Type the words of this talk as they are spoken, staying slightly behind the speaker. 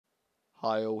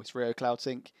Hi all, it's Rio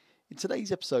CloudSync. In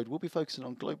today's episode, we'll be focusing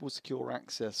on global secure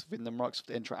access within the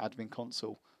Microsoft Entra admin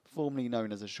console, formerly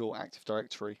known as Azure Active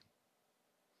Directory.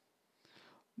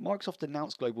 Microsoft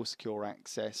announced global secure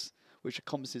access, which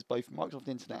encompasses both Microsoft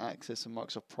Internet Access and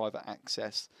Microsoft Private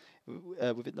Access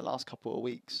within the last couple of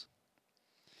weeks.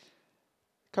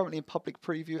 Currently in public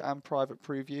preview and private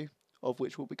preview, of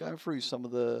which we'll be going through some of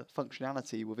the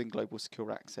functionality within global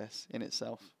secure access in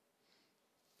itself.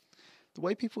 The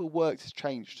way people work has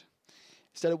changed.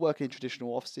 Instead of working in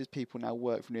traditional offices, people now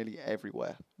work from nearly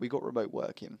everywhere. We got remote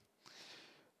working.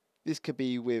 This could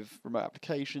be with remote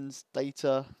applications,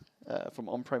 data from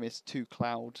on-premise to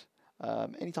cloud,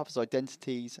 any types of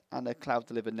identities, and a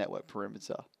cloud-delivered network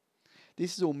perimeter.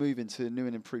 This is all moving to the new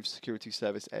and improved security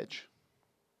service edge.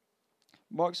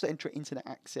 Microsoft Entra Internet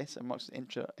Access and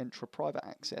Microsoft Entra Private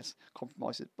Access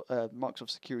compromises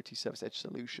Microsoft Security Service Edge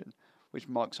solution, which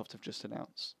Microsoft have just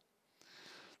announced.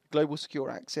 Global Secure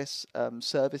Access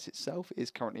service itself is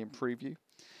currently in preview,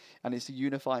 and it's a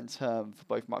unifying term for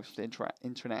both Microsoft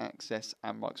Internet Access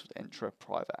and Microsoft Entra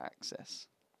Private Access.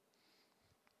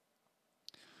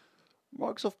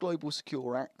 Microsoft Global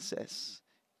Secure Access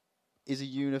is a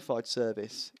unified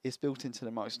service. It's built into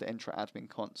the Microsoft Entra admin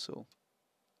console,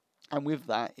 and with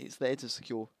that, it's there to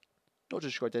secure not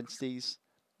just your identities,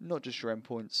 not just your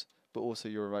endpoints, but also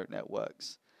your remote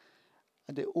networks.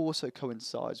 And it also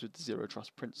coincides with the Zero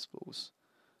Trust principles,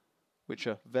 which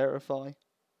are verify,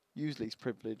 use least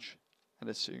privilege, and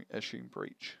assume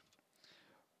breach,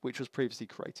 which was previously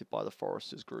created by the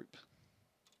Forresters Group.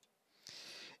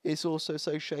 It's also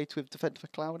associated with Defender for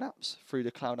Cloud Apps through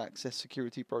the Cloud Access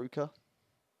Security Broker.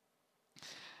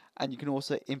 And you can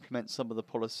also implement some of the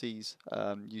policies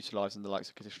utilising the likes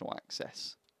of conditional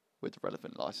access with the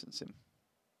relevant licensing.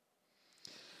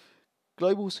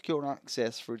 Global secure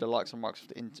access through the likes of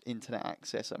Microsoft Internet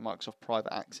Access and Microsoft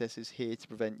Private Access is here to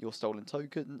prevent stolen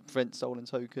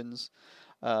tokens,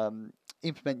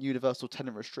 implement universal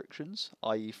tenant restrictions,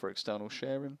 i.e. for external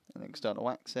sharing and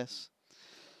external access,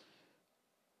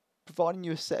 providing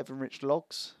you a set of enriched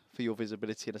logs for your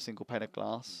visibility in a single pane of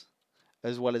glass,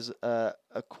 as well as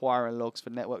acquiring logs for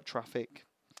network traffic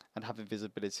and having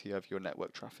visibility of your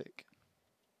network traffic.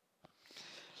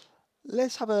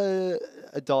 Let's have a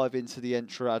dive into the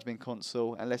Entra admin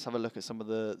console, and let's have a look at some of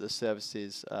the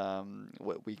services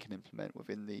what we can implement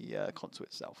within the console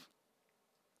itself.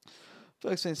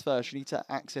 First things first, you need to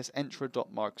access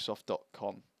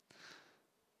entra.microsoft.com.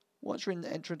 Once you're in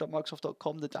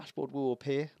entra.microsoft.com, the dashboard will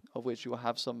appear, of which you will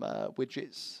have some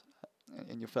widgets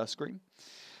in your first screen,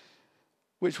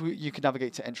 which you can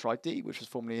navigate to Entra ID, which was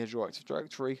formerly Azure Active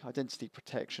Directory, Identity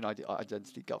Protection,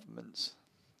 Identity Governance,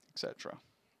 etc.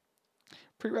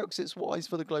 Prerequisites wise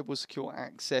for the Global Secure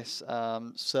Access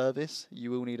service,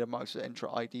 you will need a Microsoft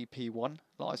Entra ID P1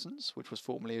 license, which was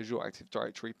formerly Azure Active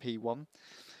Directory P1.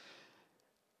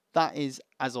 That is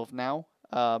as of now.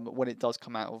 When it does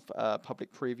come out of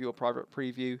public preview or private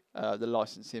preview, the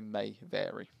licensing may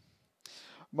vary.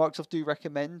 Microsoft do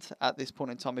recommend at this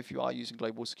point in time, if you are using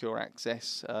Global Secure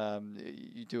Access,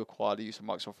 you do acquire the use of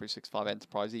Microsoft 365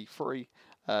 Enterprise E3,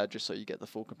 just so you get the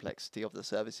full complexity of the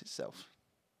service itself.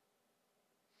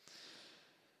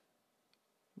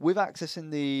 With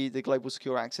accessing the Global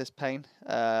Secure Access pane,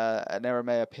 an error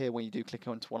may appear when you do click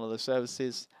onto one of the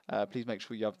services. Please make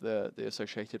sure you have the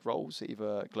associated roles,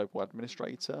 either Global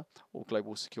Administrator or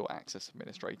Global Secure Access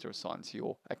Administrator assigned to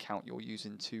your account you're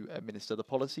using to administer the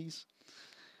policies.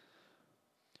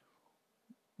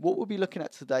 What we'll be looking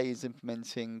at today is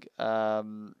implementing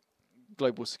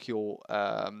Global Secure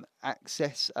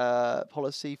Access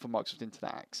policy for Microsoft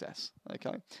Internet Access.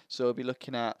 Okay, so we'll be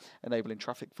looking at enabling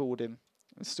traffic forwarding,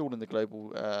 installing the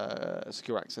Global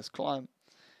Secure Access client,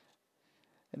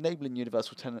 enabling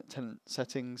universal tenant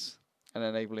settings, and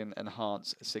enabling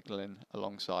enhanced signaling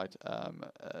alongside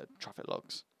traffic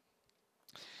logs.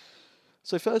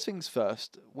 So first things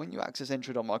first, when you access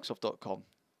entra.microsoft.com,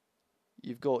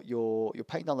 you've got your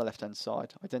pane on the left-hand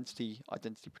side, identity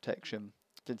protection,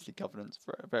 identity governance,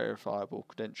 verifiable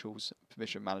credentials,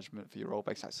 permission management for your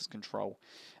role-based access control,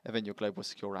 and then your Global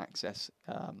Secure Access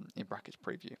in brackets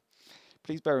preview.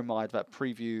 Please bear in mind that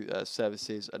preview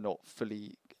services are not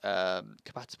fully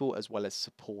compatible as well as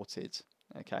supported,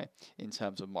 okay, in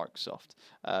terms of Microsoft.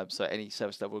 So any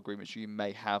service level agreements you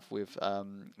may have with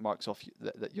Microsoft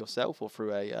that yourself or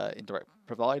through a indirect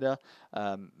provider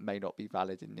may not be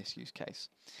valid in this use case.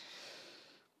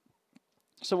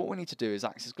 So what we need to do is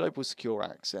access Global Secure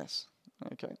Access.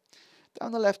 Okay,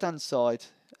 down the left-hand side,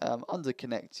 under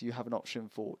Connect, you have an option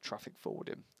for traffic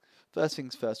forwarding. First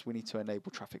things first, we need to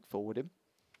enable traffic forwarding,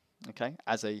 okay,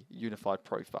 as a unified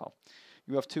profile.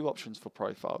 You have two options for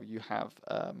profile. You have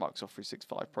Microsoft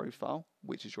 365 profile,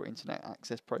 which is your internet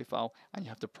access profile, and you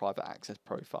have the private access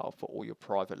profile for all your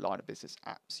private line of business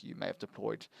apps you may have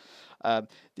deployed.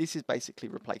 This is basically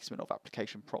replacement of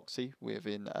application proxy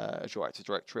within Azure Active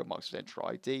Directory or Microsoft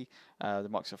Entra ID. The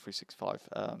Microsoft 365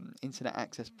 internet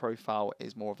access profile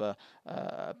is more of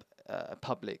a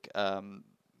public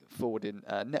forwarding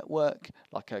network,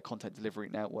 like a content delivery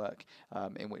network,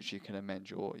 in which you can amend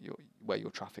your where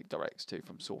your traffic directs to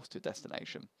from source to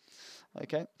destination.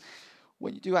 Okay.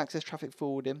 When you do access traffic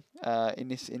forwarding, in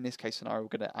this case scenario,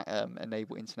 we're going to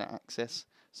enable internet access.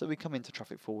 So we come into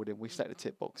traffic forwarding, we select the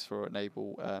tick box for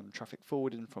enable traffic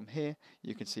forwarding from here.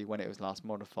 You can see when it was last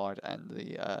modified and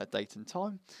the date and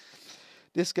time.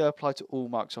 This will apply to all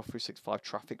Microsoft 365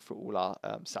 traffic for all our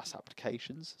SaaS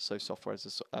applications, so software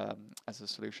as a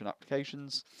solution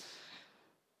applications.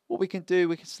 What we can do,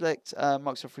 we can select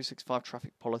Microsoft 365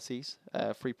 traffic policies,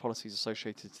 3 policies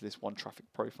associated to this one traffic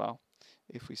profile.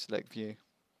 If we select view,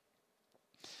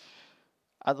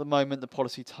 at the moment the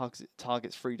policy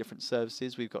targets 3 different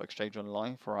services. We've got Exchange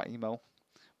Online for our email,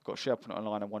 we've got SharePoint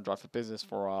Online and OneDrive for Business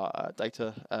for our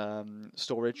data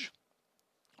storage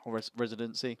or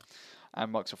residency,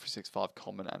 and Microsoft 365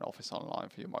 Common and Office Online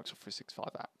for your Microsoft 365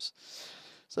 apps.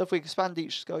 So if we expand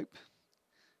each scope,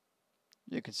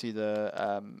 you can see the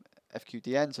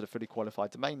FQDN, so the fully qualified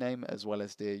domain name, as well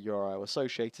as the URL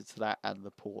associated to that and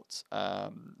the ports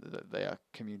that they are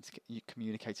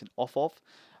communicating off of.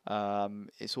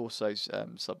 It's also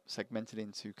segmented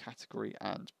into category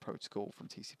and protocol from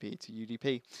TCP to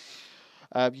UDP.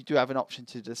 You do have an option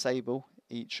to disable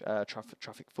each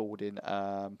traffic forwarding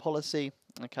policy,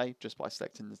 okay, just by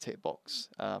selecting the tick box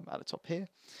at the top here.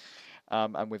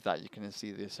 And with that, you can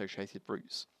see the associated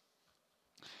routes.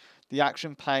 The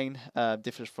action pane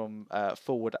differs from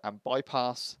forward and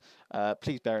bypass.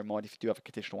 Please bear in mind, if you do have a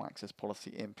conditional access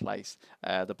policy in place,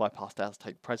 the bypass does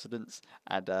take precedence,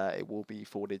 and it will be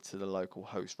forwarded to the local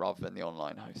host rather than the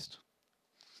online host.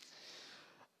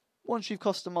 Once you've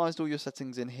customized all your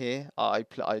settings in here, I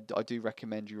do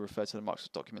recommend you refer to the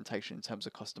Microsoft documentation in terms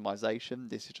of customization.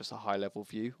 This is just a high level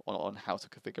view on how to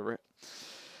configure it.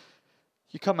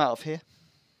 You come out of here,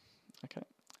 okay,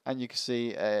 and you can see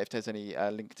if there's any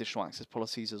linked additional access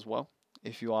policies as well.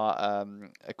 If you are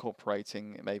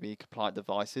incorporating maybe compliant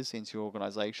devices into your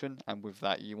organization, and with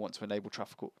that you want to enable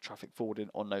traffic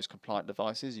forwarding on those compliant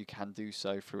devices, you can do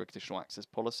so through a conditional access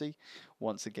policy.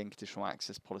 Once again, conditional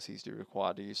access policies do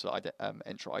require the use of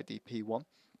Entra ID P1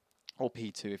 or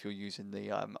P2 if you're using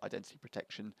the identity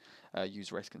protection,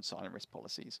 user risk and sign-in risk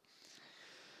policies.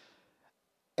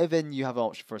 And then you have an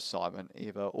option for assignment,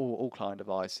 either all client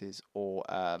devices or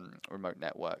remote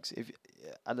networks. If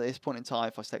at this point in time,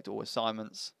 if I select all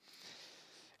assignments,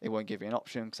 it won't give me an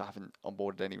option because I haven't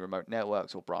onboarded any remote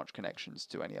networks or branch connections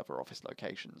to any other office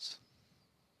locations.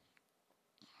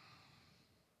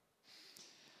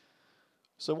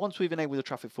 So once we've enabled the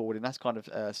traffic forwarding, that's kind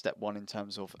of step 1 in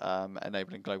terms of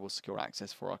enabling global secure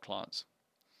access for our clients.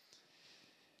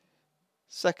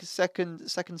 Second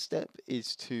step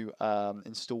is to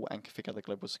install and configure the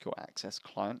global secure access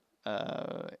client.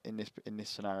 In this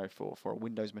scenario for a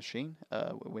Windows machine,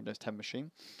 a Windows 10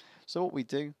 machine. So what we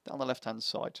do, down the left hand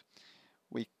side,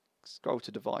 we scroll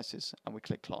to devices and we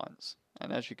click clients.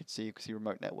 And as you can see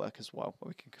remote network as well, where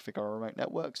we can configure our remote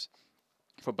networks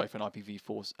for both an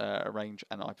IPv4 range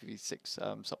and IPv6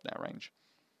 subnet range.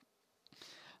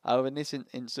 In this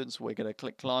instance, we're going to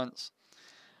click clients.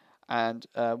 And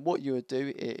what you would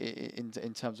do in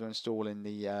terms of installing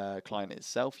the client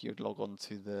itself, you'd log on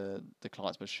to the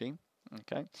client's machine,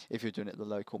 okay, if you're doing it the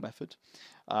local method.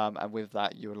 And with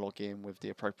that, you will log in with the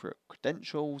appropriate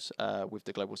credentials, with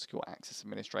the Global Secure Access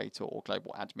Administrator or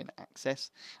Global Admin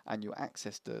Access, and you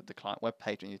access the client web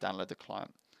page and you download the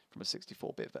client from a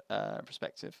 64-bit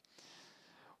perspective.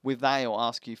 With that, it will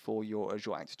ask you for your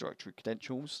Azure Active Directory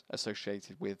credentials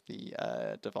associated with the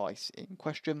device in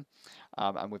question.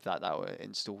 And with that will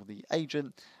install the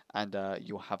agent, and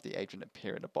you'll have the agent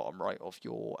appear in the bottom right of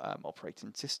your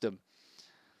operating system,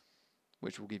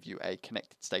 which will give you a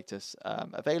connected status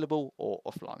available or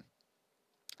offline.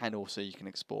 And also you can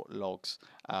export logs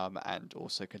and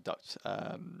also conduct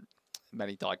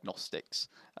many diagnostics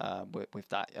with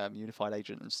that unified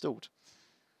agent installed.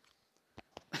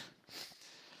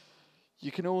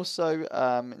 You can also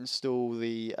install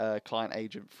the client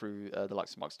agent through the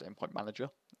likes of Microsoft Endpoint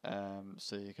Manager.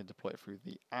 So you can deploy it through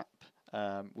the app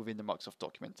within the Microsoft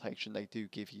documentation, they do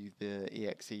give you the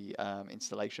exe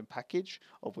installation package,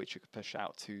 of which you can push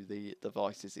out to the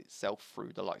devices itself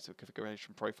through the likes of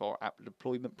configuration profile or app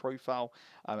deployment profile,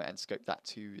 and scope that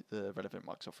to the relevant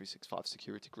Microsoft 365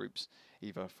 security groups,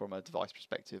 either from a device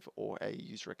perspective or a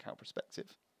user account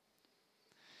perspective.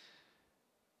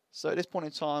 So at this point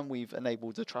in time, we've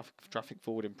enabled the traffic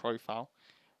forwarding profile.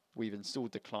 We've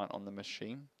installed the client on the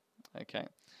machine. Okay.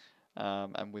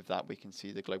 And with that, we can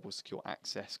see the global secure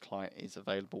access client is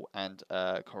available and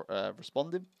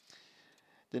responding.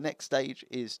 The next stage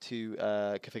is to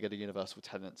configure the universal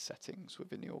tenant settings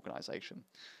within the organization.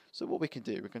 So what we can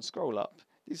do, we can scroll up.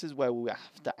 This is where we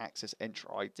have to access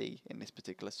Entra ID in this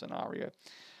particular scenario.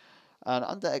 And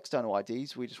under external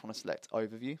IDs, we just want to select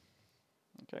overview.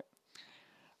 Okay.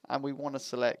 And we want to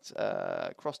select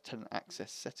cross-tenant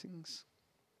access settings.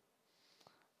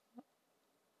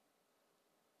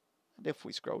 And if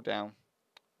we scroll down,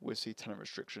 we'll see tenant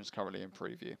restrictions currently in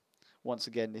preview. Once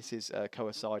again, this is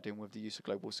coinciding with the use of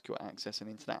global secure access and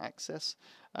internet access.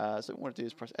 So what we want to do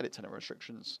is press edit tenant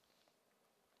restrictions.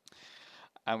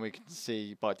 And we can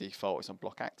see by default it's on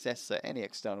block access, so any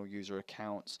external user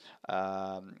accounts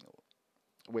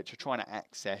which are trying to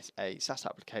access a SaaS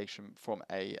application from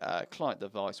a client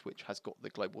device which has got the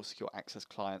global secure access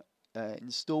client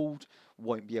installed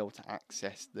won't be able to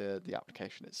access the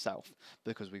application itself,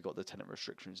 because we've got the tenant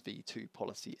restrictions v2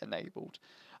 policy enabled.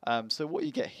 So what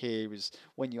you get here is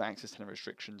when you access tenant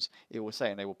restrictions, it will say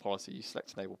enable policy. You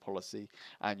select enable policy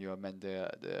and you amend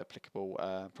the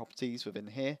applicable properties within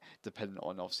here, depending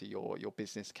on obviously your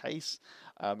business case.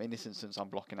 In this instance, I'm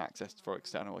blocking access for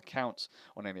external accounts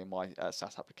on any of my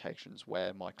SaaS applications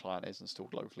where my client is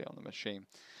installed locally on the machine.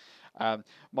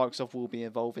 Microsoft will be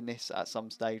involved in this at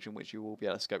some stage, in which you will be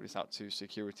able to scope this out to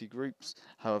security groups.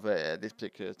 However, at this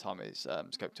particular time, it's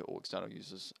scoped to all external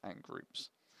users and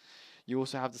groups. You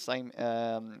also have the same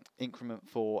increment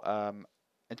for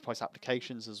enterprise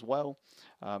applications as well,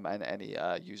 and any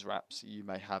user apps you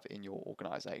may have in your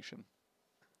organization.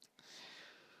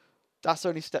 That's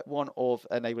only step one of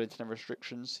enabling tenant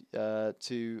restrictions.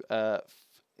 To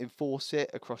enforce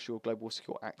it across your global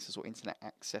secure access or internet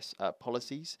access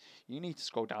policies, you need to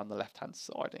scroll down the left hand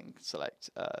side and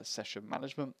select session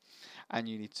management, and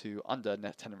you need to, under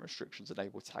net tenant restrictions,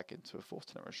 enable tagging to enforce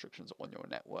tenant restrictions on your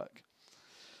network.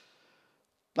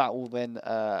 That will then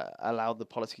allow the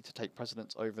policy to take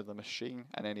precedence over the machine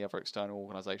and any other external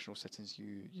organizational settings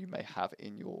you may have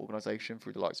in your organization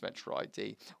through the likes of Entra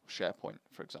ID or SharePoint,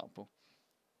 for example.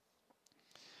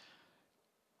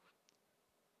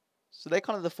 So they're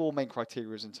kind of the four main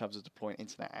criteria in terms of deploying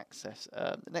internet access.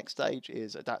 The next stage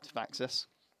is adaptive access.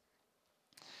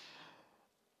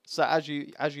 So as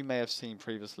you may have seen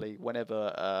previously,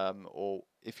 whenever or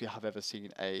if you have ever seen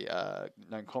a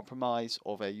known compromise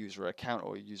of a user account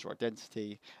or a user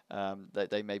identity, that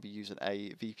they may be using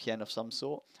a VPN of some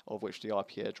sort, of which the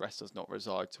IP address does not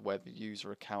reside to where the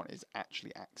user account is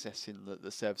actually accessing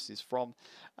the services from.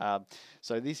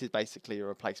 So this is basically a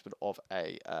replacement of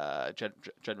a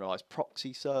generalized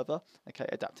proxy server. Okay,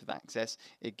 adaptive access.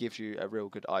 It gives you a real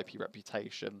good IP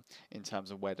reputation in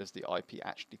terms of where does the IP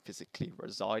actually physically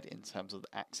reside in terms of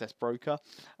the access broker.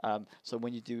 So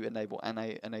when you do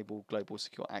enable global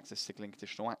secure access signaling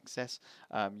conditional access,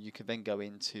 you can then go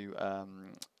into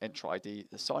Entra ID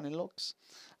the sign-in logs.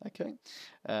 Okay,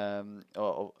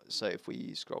 so if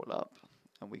we scroll up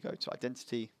and we go to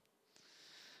identity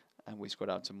and we scroll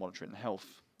down to monitoring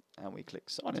health and we click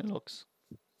sign-in logs.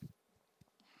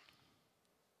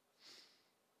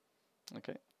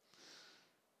 Okay,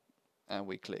 and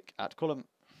we click add column.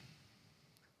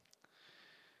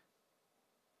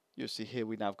 You'll see here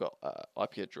we now got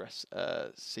IP address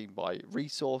seen by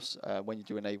resource. When you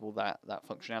do enable that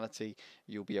functionality,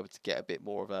 you'll be able to get a bit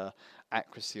more of a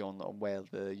accuracy on where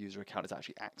the user account is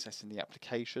actually accessing the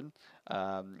application,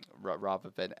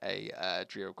 rather than a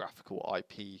geographical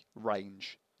IP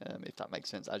range, if that makes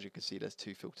sense. As you can see, there's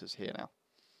two filters here now.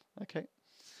 Okay.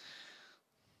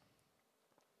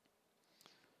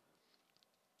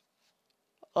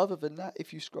 Other than that,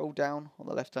 if you scroll down on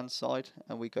the left hand side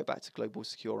and we go back to global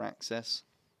secure access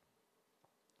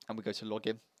and we go to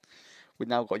login, we've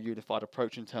now got a unified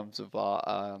approach in terms of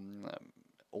our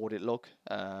audit log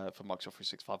for Microsoft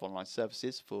 365 Online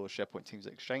Services for SharePoint Teams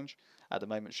Exchange. At the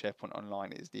moment, SharePoint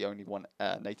Online is the only one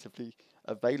natively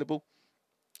available,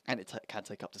 and it can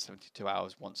take up to 72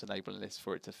 hours once enabling this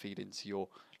for it to feed into your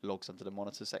logs under the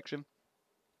monitor section.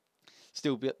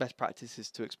 Still, best practice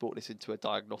is to export this into a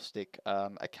diagnostic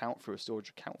account through a storage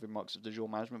account within Microsoft Azure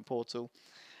Management Portal.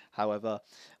 However,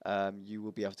 you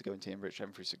will be able to go into enrich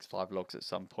M365 logs at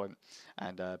some point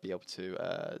and be able to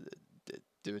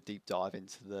do a deep dive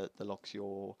into the logs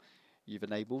you've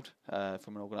enabled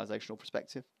from an organizational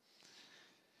perspective.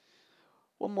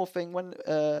 One more thing, one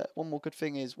more good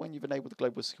thing is when you've enabled the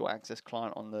global secure access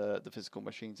client on the physical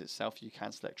machines itself, you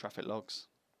can select traffic logs,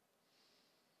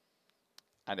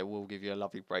 and it will give you a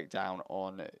lovely breakdown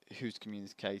on who's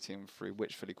communicating through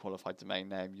which fully qualified domain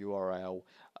name, URL,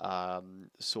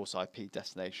 source IP,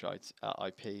 destination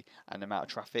IP, and the amount of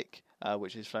traffic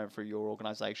which is flowing through your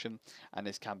organization. And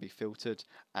this can be filtered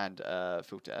and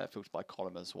filtered by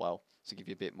column as well, to give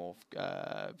you a bit more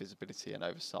visibility and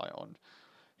oversight on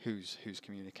who's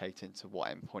communicating to what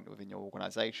endpoint within your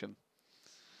organization.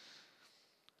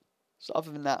 So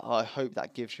other than that, I hope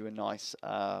that gives you a nice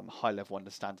high-level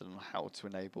understanding on how to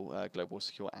enable global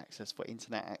secure access for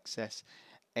internet access.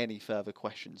 Any further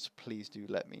questions, please do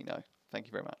let me know. Thank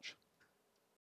you very much.